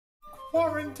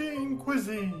Quarantine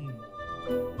Cuisine.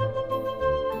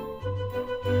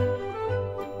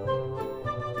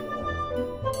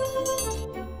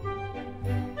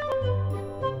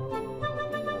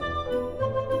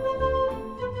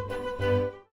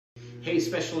 Hey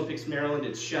Special Olympics Maryland,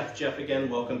 it's Chef Jeff again.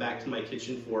 Welcome back to my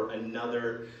kitchen for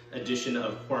another edition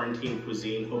of Quarantine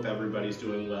Cuisine. Hope everybody's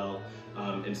doing well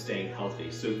and staying healthy.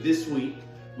 So this week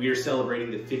we are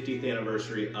celebrating the 50th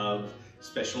anniversary of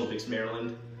Special Olympics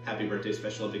Maryland. Happy birthday,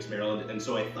 Special Olympics Maryland. And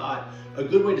so I thought a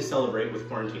good way to celebrate with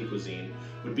Quarantine Cuisine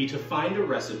would be to find a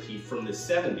recipe from the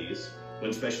 70s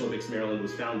when Special Olympics Maryland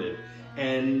was founded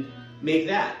and make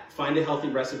that. Find a healthy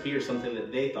recipe or something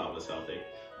that they thought was healthy.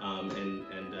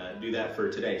 And do that for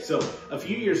today. So a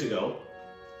few years ago,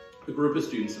 a group of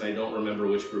students, and I don't remember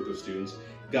which group of students,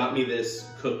 got me this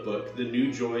cookbook, The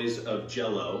New Joys of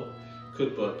Jell-O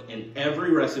cookbook, and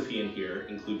every recipe in here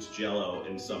includes Jell-O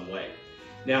in some way.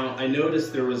 Now, I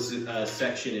noticed there was a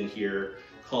section in here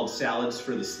called Salads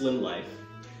for the Slim Life.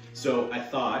 So I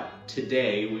thought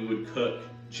today we would cook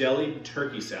jellied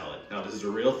turkey salad. Now this is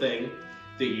a real thing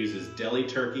that uses deli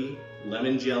turkey,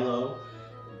 lemon Jell-O,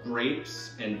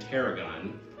 grapes, and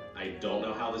tarragon. I don't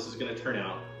know how this is gonna turn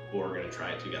out, but we're gonna try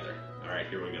it together. All right,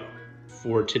 here we go.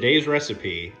 For today's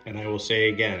recipe, and I will say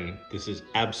again, this is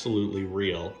absolutely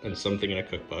real and something in a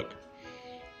cookbook,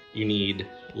 you need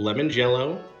lemon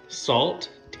Jell-O, salt,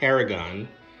 tarragon,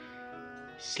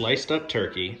 sliced up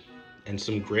turkey, and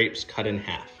some grapes cut in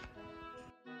half.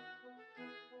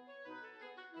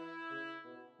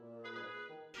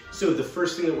 So the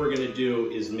first thing that we're gonna do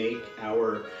is make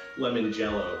our lemon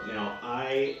Jell-O. Now,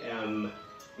 I am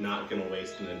not gonna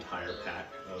waste an entire pack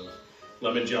of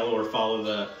lemon Jell-O or follow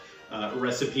the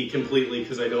recipe completely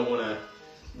because I don't wanna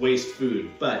waste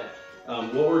food. But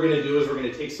what we're gonna do is we're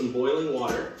gonna take some boiling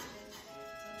water.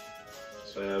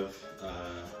 So I have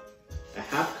a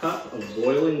half cup of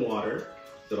boiling water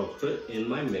that I'll put in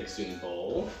my mixing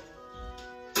bowl.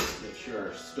 Make sure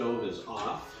our stove is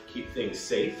off, keep things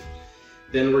safe.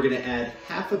 Then we're gonna add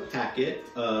half a packet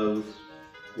of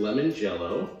lemon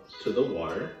Jell-O to the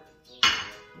water,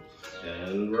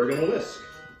 and we're gonna whisk.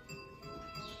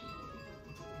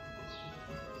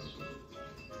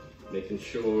 Making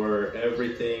sure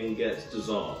everything gets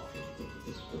dissolved.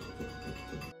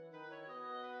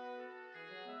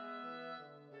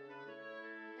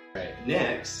 All right,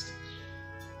 next,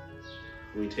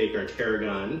 we take our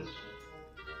tarragon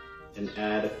and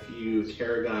add a few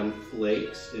tarragon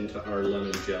flakes into our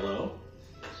lemon Jell-O.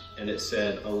 And it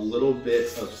said a little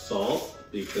bit of salt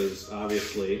because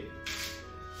obviously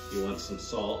you want some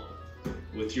salt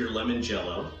with your lemon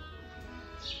Jell-O.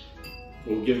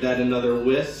 We'll give that another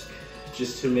whisk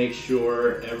just to make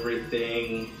sure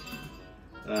everything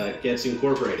gets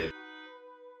incorporated.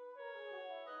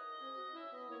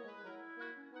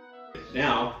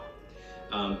 Now,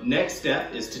 next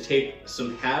step is to take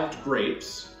some halved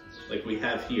grapes like we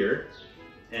have here,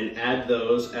 and add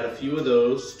a few of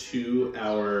those to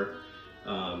our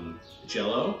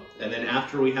Jell-O. And then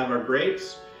after we have our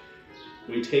grapes,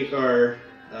 we take our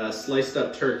sliced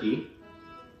up turkey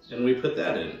and we put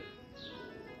that in.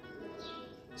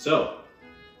 So,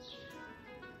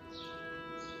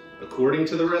 according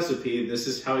to the recipe, this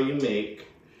is how you make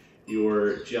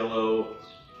your Jell-O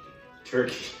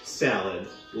turkey salad.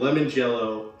 Lemon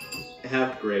Jell-O,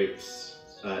 halved grapes,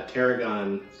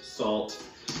 tarragon, salt,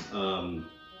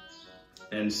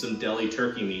 and some deli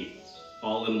turkey meat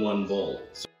all in one bowl.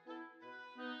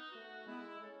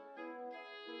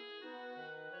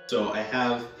 So I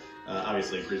have,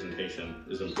 obviously presentation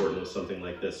is important with something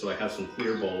like this, so I have some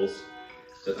clear bowls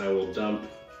that I will dump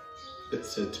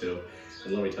this into.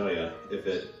 And let me tell you, if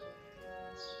it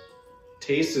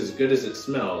tastes as good as it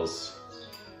smells,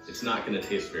 it's not gonna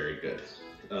taste very good.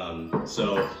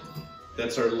 So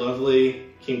that's our lovely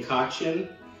concoction.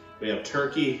 We have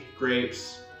turkey,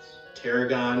 grapes,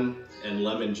 tarragon, and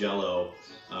lemon Jell-O.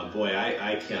 Boy,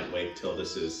 I can't wait till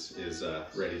this is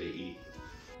ready to eat.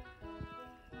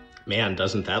 Man,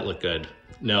 doesn't that look good?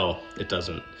 No, it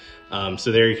doesn't.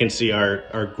 So there you can see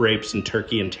our grapes and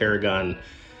turkey and tarragon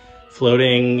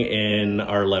floating in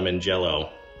our lemon Jell-O.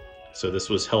 So this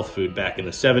was health food back in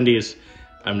the 70s.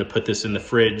 I'm gonna put this in the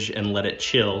fridge and let it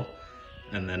chill.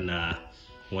 And then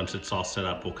once it's all set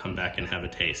up, we'll come back and have a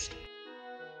taste.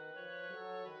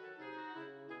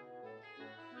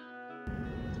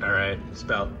 All right, it's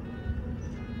about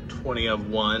 20 of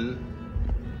 1.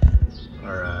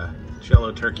 Our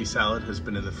Jell-O turkey salad has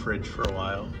been in the fridge for a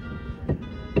while.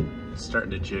 It's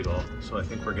starting to jiggle, so I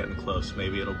think we're getting close.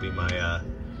 Maybe it'll be my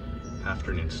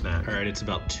afternoon snack. All right, it's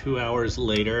about 2 hours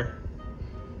later.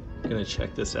 I'm gonna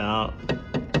check this out.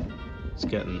 It's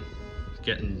getting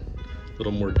a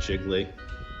little more jiggly.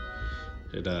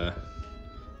 It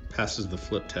passes the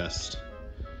flip test.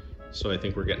 So I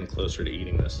think we're getting closer to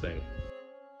eating this thing.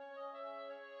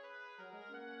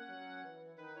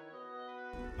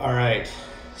 All right,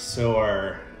 so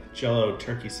our Jell-O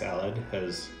turkey salad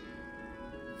has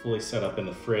fully set up in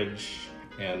the fridge,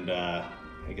 and I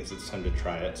guess it's time to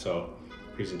try it. So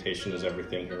presentation is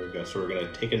everything. Here we go. So we're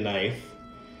gonna take a knife.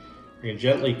 We're gonna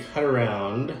gently cut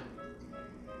around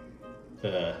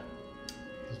the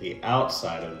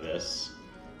outside of this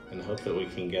and hope that we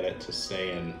can get it to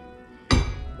stay in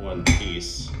one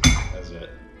piece as it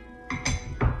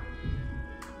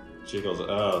jiggles.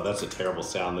 Oh, that's a terrible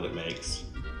sound that it makes.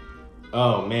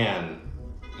 Oh man,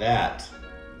 that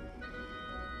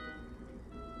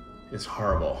is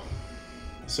horrible.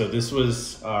 So this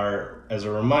was as a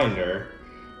reminder,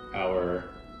 our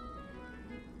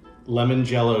lemon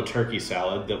Jell-O turkey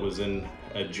salad that was in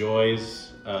a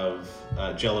Joys of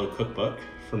Jell-O cookbook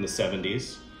from the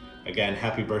 70s. Again,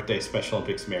 happy birthday, Special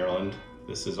Olympics Maryland.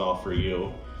 This is all for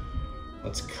you.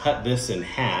 Let's cut this in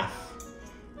half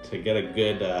to get a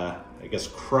good, I guess,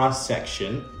 cross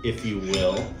section, if you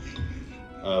will,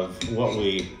 of what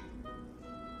we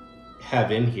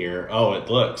have in here. Oh, it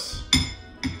looks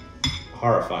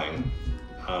horrifying.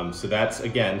 So that's,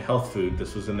 again, health food.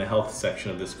 This was in the health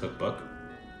section of this cookbook.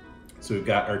 So we've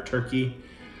got our turkey,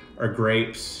 our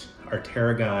grapes, our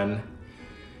tarragon,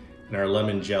 and our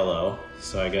lemon Jell-O.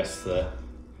 So I guess the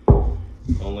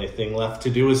only thing left to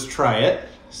do is try it.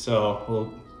 So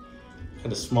we'll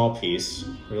cut a small piece,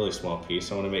 really small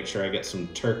piece. I want to make sure I get some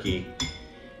turkey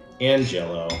and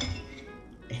Jell-O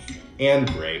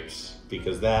and grapes,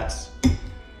 because that's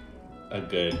a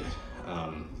good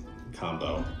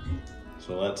combo.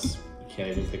 So can't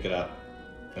even pick it up.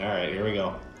 All right, here we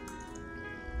go.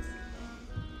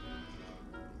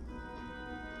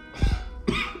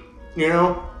 You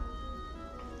know,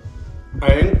 I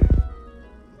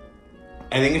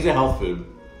think it's a health food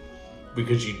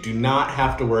because you do not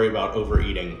have to worry about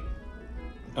overeating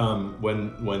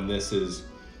when this is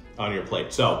on your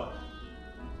plate. So,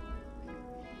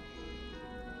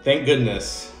 thank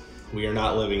goodness we are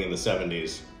not living in the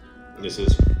 70s. This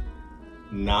is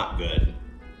not good,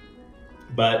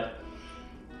 but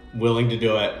willing to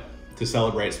do it to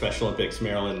celebrate Special Olympics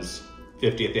Maryland's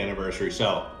 50th anniversary.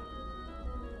 So,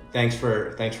 thanks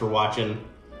for watching.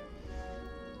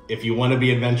 If you want to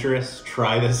be adventurous,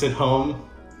 try this at home,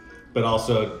 but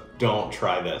also don't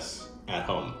try this at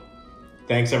home.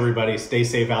 Thanks everybody, stay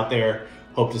safe out there.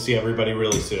 Hope to see everybody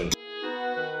really soon.